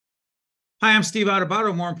Hi, I'm Steve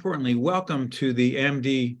Adubato. More importantly, welcome to the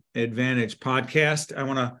MD Advantage podcast. I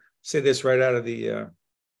want to say this right out of the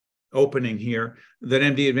opening here, that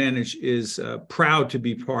MD Advantage is proud to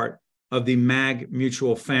be part of the MAG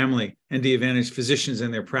Mutual family. MD Advantage physicians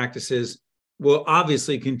and their practices will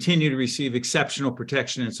obviously continue to receive exceptional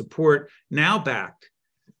protection and support, now backed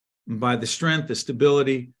by the strength, the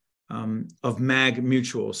stability of MAG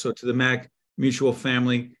Mutual. So to the MAG Mutual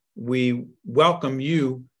family, we welcome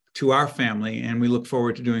you to our family, and we look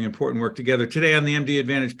forward to doing important work together. Today on the MD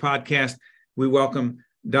Advantage podcast, we welcome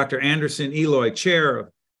Dr. Anderson Eloy, Chair of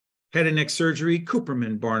Head and Neck Surgery,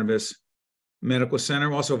 Cooperman, Barnabas Medical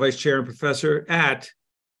Center, also Vice Chair and Professor at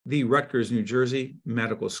the Rutgers, New Jersey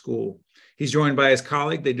Medical School. He's joined by his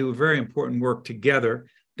colleague. They do very important work together.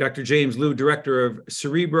 Dr. James Liu, Director of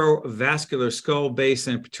Cerebrovascular, Skull Base,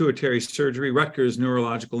 and Pituitary Surgery, Rutgers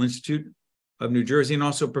Neurological Institute of New Jersey, and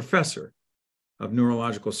also Professor of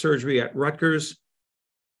Neurological Surgery at Rutgers,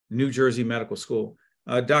 New Jersey Medical School.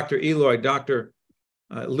 Dr. Eloy, Dr.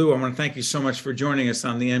 Liu, I want to thank you so much for joining us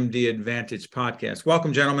on the MD Advantage podcast.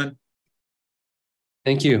 Welcome, gentlemen.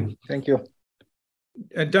 Thank you. Thank you.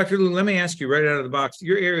 Dr. Liu, let me ask you right out of the box,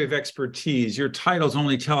 your area of expertise, your titles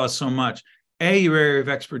only tell us so much. A, your area of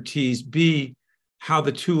expertise. B, how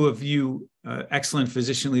the two of you excellent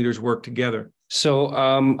physician leaders work together. So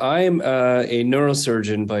I'm a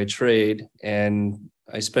neurosurgeon by trade, and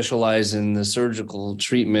I specialize in the surgical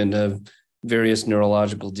treatment of various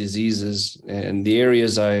neurological diseases. And the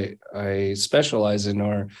areas I specialize in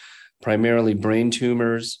are primarily brain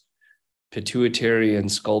tumors, pituitary and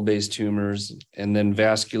skull-based tumors, and then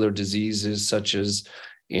vascular diseases such as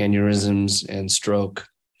aneurysms and stroke.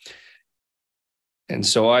 And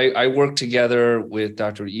so I work together with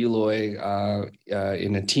Dr. Eloy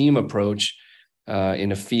in a team approach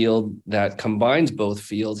in a field that combines both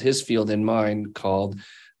fields, his field and mine, called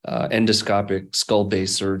endoscopic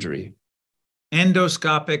skull-based surgery.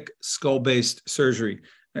 Endoscopic skull-based surgery.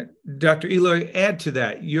 Dr. Eloy, add to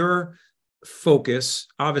that your focus,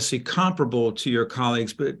 obviously comparable to your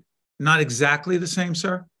colleagues, but not exactly the same,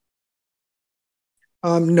 sir?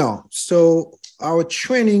 No. So our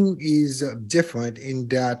training is different in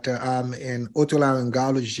that I'm an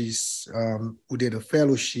otolaryngologist who did a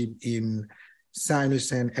fellowship in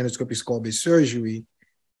sinus and endoscopic skull-based surgery,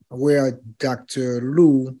 where Dr.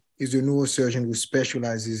 Liu is a neurosurgeon who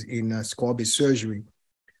specializes in skull-based surgery.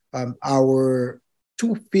 Our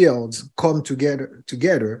two fields come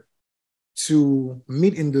together to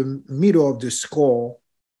meet in the middle of the skull,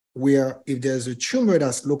 where if there's a tumor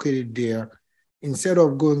that's located there, instead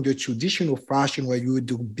of going the traditional fashion where you would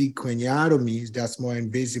do big craniotomies, that's more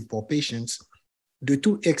invasive for patients, the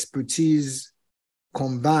two expertise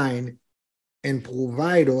combine and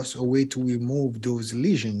provide us a way to remove those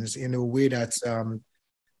lesions in a way that's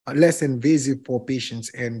less invasive for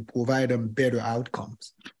patients and provide them better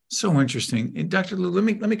outcomes. So interesting. And Dr. Liu,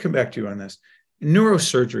 let me come back to you on this.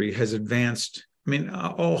 Neurosurgery has advanced,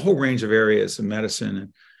 a whole range of areas of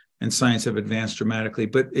medicine and science have advanced dramatically,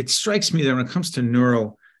 but it strikes me that when it comes to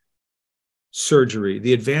neurosurgery,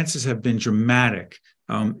 the advances have been dramatic,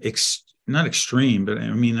 not extreme, but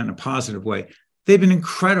I mean in a positive way. They've been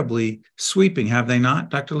incredibly sweeping, have they not,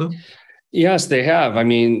 Dr. Liu? Yes, they have.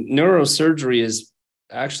 Neurosurgery is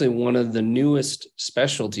actually one of the newest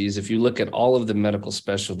specialties, if you look at all of the medical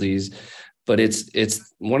specialties, but it's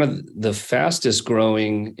one of the fastest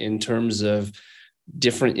growing in terms of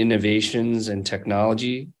different innovations and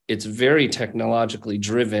technology. It's very technologically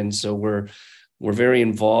driven, so we're very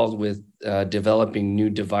involved with developing new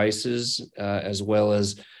devices as well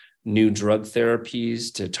as new drug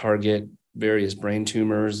therapies to target various brain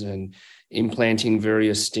tumors and implanting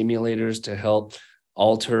various stimulators to help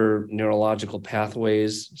alter neurological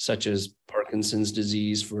pathways such as Parkinson's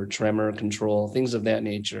disease for tremor control, things of that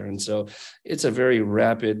nature. And so it's a very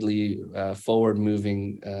rapidly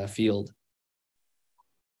forward-moving field.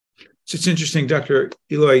 It's interesting, Dr.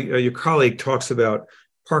 Eloy, your colleague talks about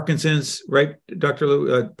Parkinson's, right, Dr.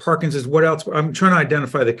 Liu? Parkinson's, what else? I'm trying to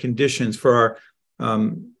identify the conditions for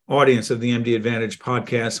our audience of the MD Advantage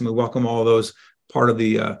podcast, and we welcome all those part of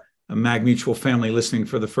the MAG Mutual family listening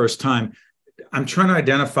for the first time. I'm trying to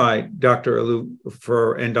identify Dr. Liu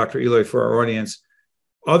and Dr. Eloy for our audience.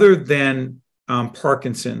 Other than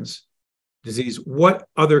Parkinson's disease, what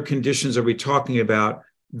other conditions are we talking about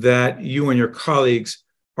that you and your colleagues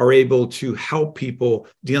are able to help people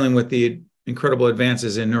dealing with the incredible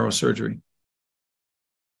advances in neurosurgery?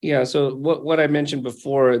 Yeah, so what I mentioned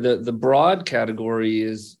before, the broad category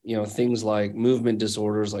is, things like movement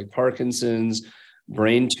disorders like Parkinson's,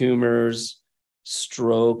 brain tumors,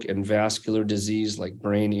 stroke, and vascular disease like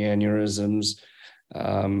brain aneurysms.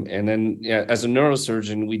 And then, yeah, as a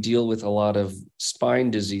neurosurgeon, we deal with a lot of spine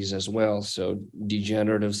disease as well. So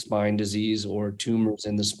degenerative spine disease or tumors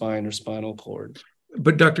in the spine or spinal cord.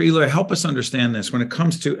 But Dr. Eloy, help us understand this. When it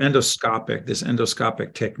comes to this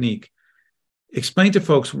endoscopic technique, explain to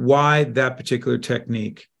folks why that particular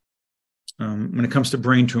technique, when it comes to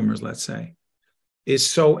brain tumors, let's say, is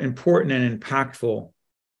so important and impactful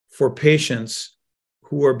for patients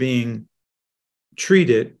who are being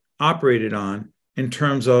treated, operated on, in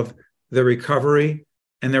terms of their recovery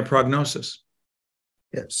and their prognosis.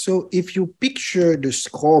 Yeah. So if you picture the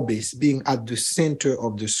skull base being at the center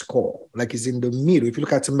of the skull, like it's in the middle, if you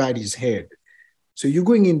look at somebody's head, so you're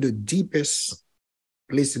going in the deepest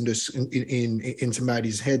place in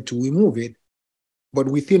somebody's head to remove it, but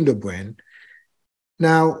within the brain.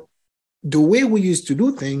 Now, the way we used to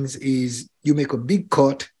do things is you make a big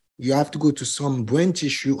cut, you have to go to some brain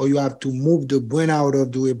tissue, or you have to move the brain out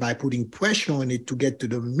of the way by putting pressure on it to get to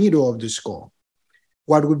the middle of the skull.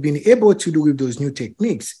 What we've been able to do with those new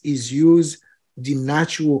techniques is use the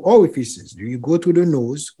natural orifices. You go to the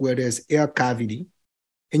nose where there's air cavity,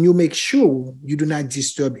 and you make sure you do not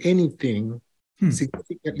disturb anything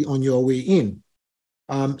significantly on your way in.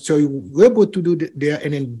 So you're able to do there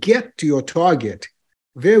and then get to your target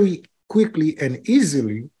very quickly and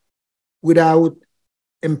easily without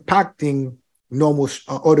impacting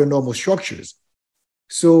other normal structures.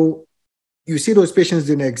 So you see those patients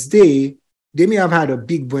the next day, they may have had a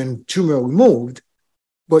big brain tumor removed,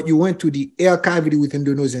 but you went to the air cavity within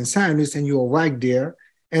the nose and sinus and you're right there,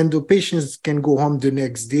 and the patients can go home the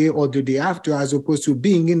next day or the day after, as opposed to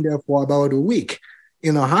being in there for about a week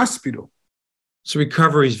in a hospital. So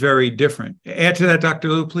recovery is very different. Add to that, Dr.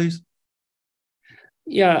 Liu, please.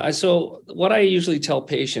 Yeah. So what I usually tell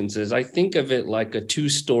patients is I think of it like a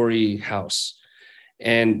 2-story house,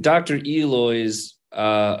 and Dr. Eloy's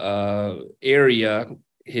area,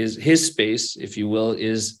 his space, if you will,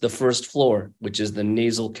 is the first floor, which is the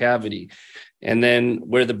nasal cavity. And then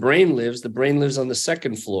where the brain lives on the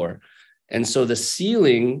second floor. And so the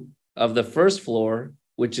ceiling of the first floor,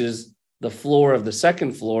 which is the floor of the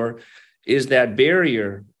second floor, is that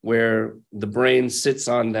barrier where the brain sits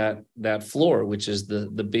on that floor, which is the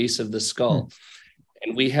base of the skull.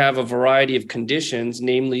 And we have a variety of conditions,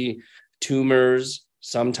 namely tumors,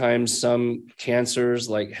 sometimes some cancers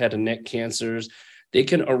like head and neck cancers. They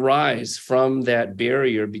can arise from that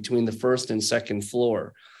barrier between the first and second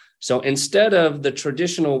floor. So instead of the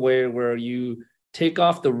traditional way where you take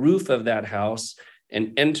off the roof of that house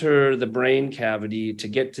and enter the brain cavity to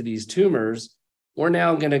get to these tumors, we're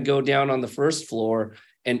now going to go down on the first floor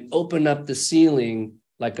and open up the ceiling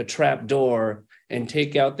like a trap door and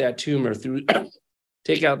take out that tumor through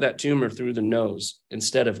the nose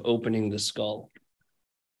instead of opening the skull.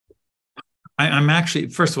 I'm actually,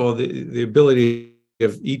 first of all, the ability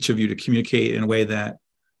of each of you to communicate in a way that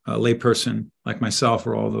a layperson like myself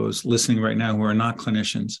or all those listening right now who are not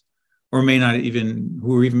clinicians or may not even,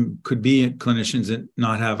 who even could be clinicians and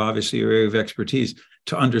not have obviously your area of expertise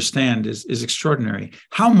to understand is extraordinary.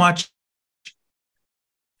 How much,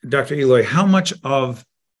 Dr. Eloy, how much of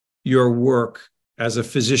your work as a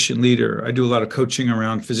physician leader, I do a lot of coaching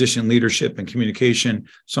around physician leadership and communication,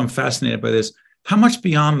 so I'm fascinated by this. How much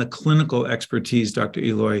beyond the clinical expertise, Dr.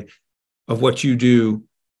 Eloy, of what you do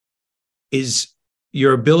is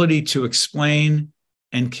your ability to explain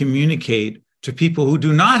and communicate to people who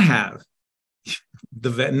do not have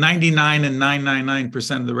the 99 and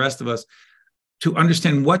 999% of the rest of us to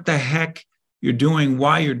understand what the heck you're doing,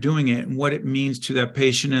 why you're doing it, and what it means to that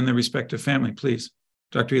patient and their respective family? Please,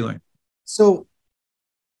 Dr. Eloy. So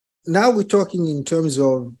now we're talking in terms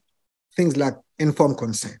of things like informed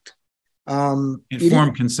consent.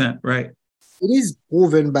 Informed consent, right. It is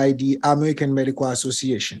proven by the American Medical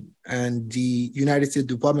Association and the United States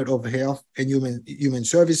Department of Health and Human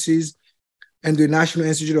Services and the National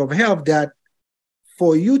Institute of Health that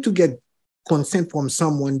for you to get consent from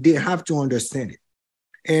someone, they have to understand it.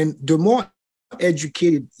 And the more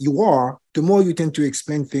educated you are, the more you tend to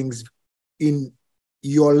explain things in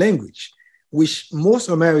your language, which most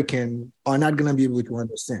Americans are not going to be able to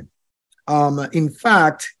understand. In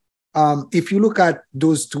fact, if you look at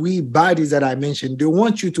those 3 bodies that I mentioned, they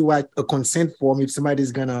want you to write a consent form if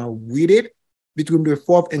somebody's going to read it between the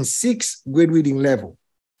 4th and 6th grade reading level.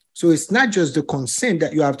 So it's not just the consent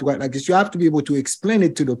that you have to write like this. You have to be able to explain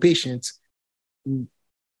it to the patients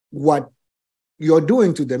what you're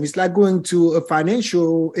doing to them. It's like going to a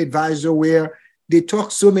financial advisor where they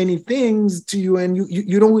talk so many things to you and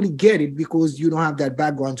you don't really get it because you don't have that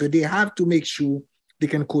background. So they have to make sure they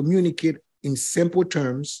can communicate in simple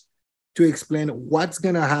terms to explain what's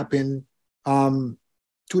going to happen to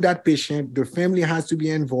to that patient. The family has to be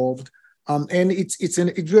involved. And it's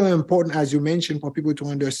really important, as you mentioned, for people to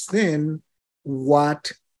understand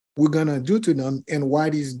what we're going to do to them and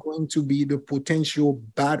what is going to be the potential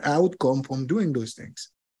bad outcome from doing those things.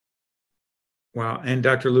 Wow. And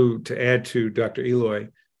Dr. Liu, to add to Dr. Eloy,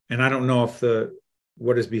 and I don't know if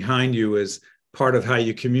what is behind you is part of how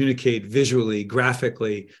you communicate visually,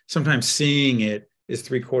 graphically. Sometimes seeing it is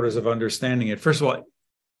 3/4 of understanding it. First of all,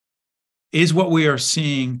 is what we are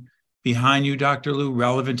seeing behind you, Dr. Liu,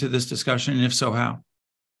 relevant to this discussion? And if so, how?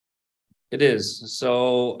 It is.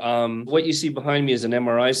 So what you see behind me is an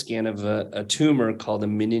MRI scan of a tumor called a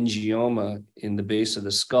meningioma in the base of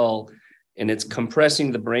the skull, and it's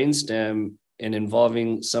compressing the brainstem and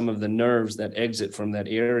involving some of the nerves that exit from that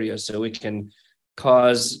area. So it can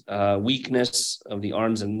cause weakness of the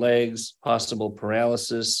arms and legs, possible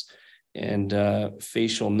paralysis, and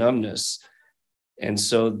facial numbness. And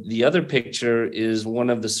so the other picture is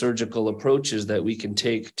one of the surgical approaches that we can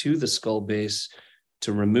take to the skull base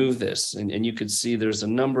to remove this. And you could see there's a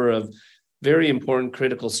number of very important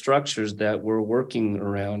critical structures that we're working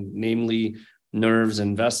around, namely nerves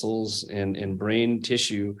and vessels and brain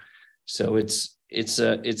tissue. So it's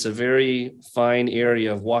a very fine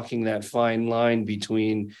area of walking that fine line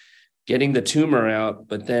between getting the tumor out,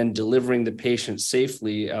 but then delivering the patient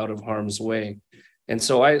safely out of harm's way. And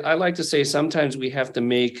so I like to say sometimes we have to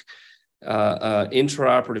make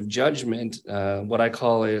intraoperative judgment, what I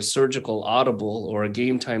call a surgical audible or a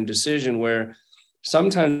game time decision, where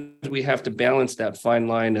sometimes we have to balance that fine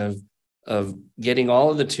line of getting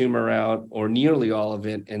all of the tumor out or nearly all of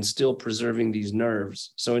it and still preserving these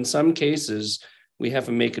nerves. So in some cases, we have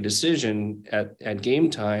to make a decision at game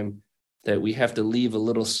time that we have to leave a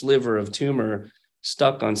little sliver of tumor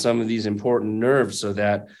stuck on some of these important nerves so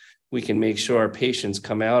that we can make sure our patients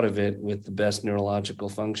come out of it with the best neurological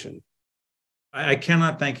function. I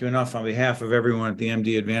cannot thank you enough on behalf of everyone at the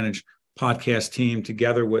MD Advantage podcast team,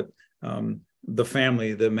 together with the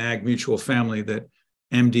family, the MAG Mutual family that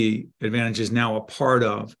MD Advantage is now a part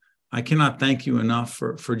of. I cannot thank you enough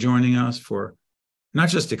for joining us, for not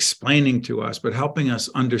just explaining to us, but helping us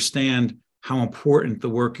understand how important the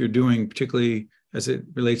work you're doing, particularly as it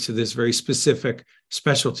relates to this very specific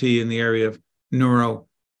specialty in the area of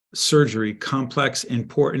neurosurgery, complex,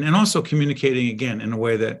 important, and also communicating, again, in a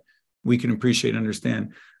way that we can appreciate and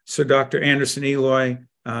understand. So Dr. Anderson Eloy,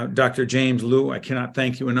 Dr. James Liu, I cannot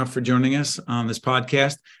thank you enough for joining us on this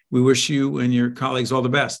podcast. We wish you and your colleagues all the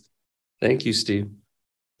best. Thank you, Steve.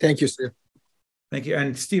 Thank you, Steve. Thank you.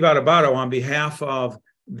 And Steve Adubato, on behalf of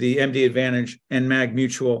the MD Advantage and MAG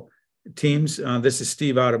Mutual teams, this is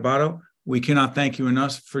Steve Adubato. We cannot thank you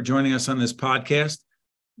enough for joining us on this podcast.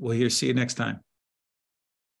 We'll see you next time.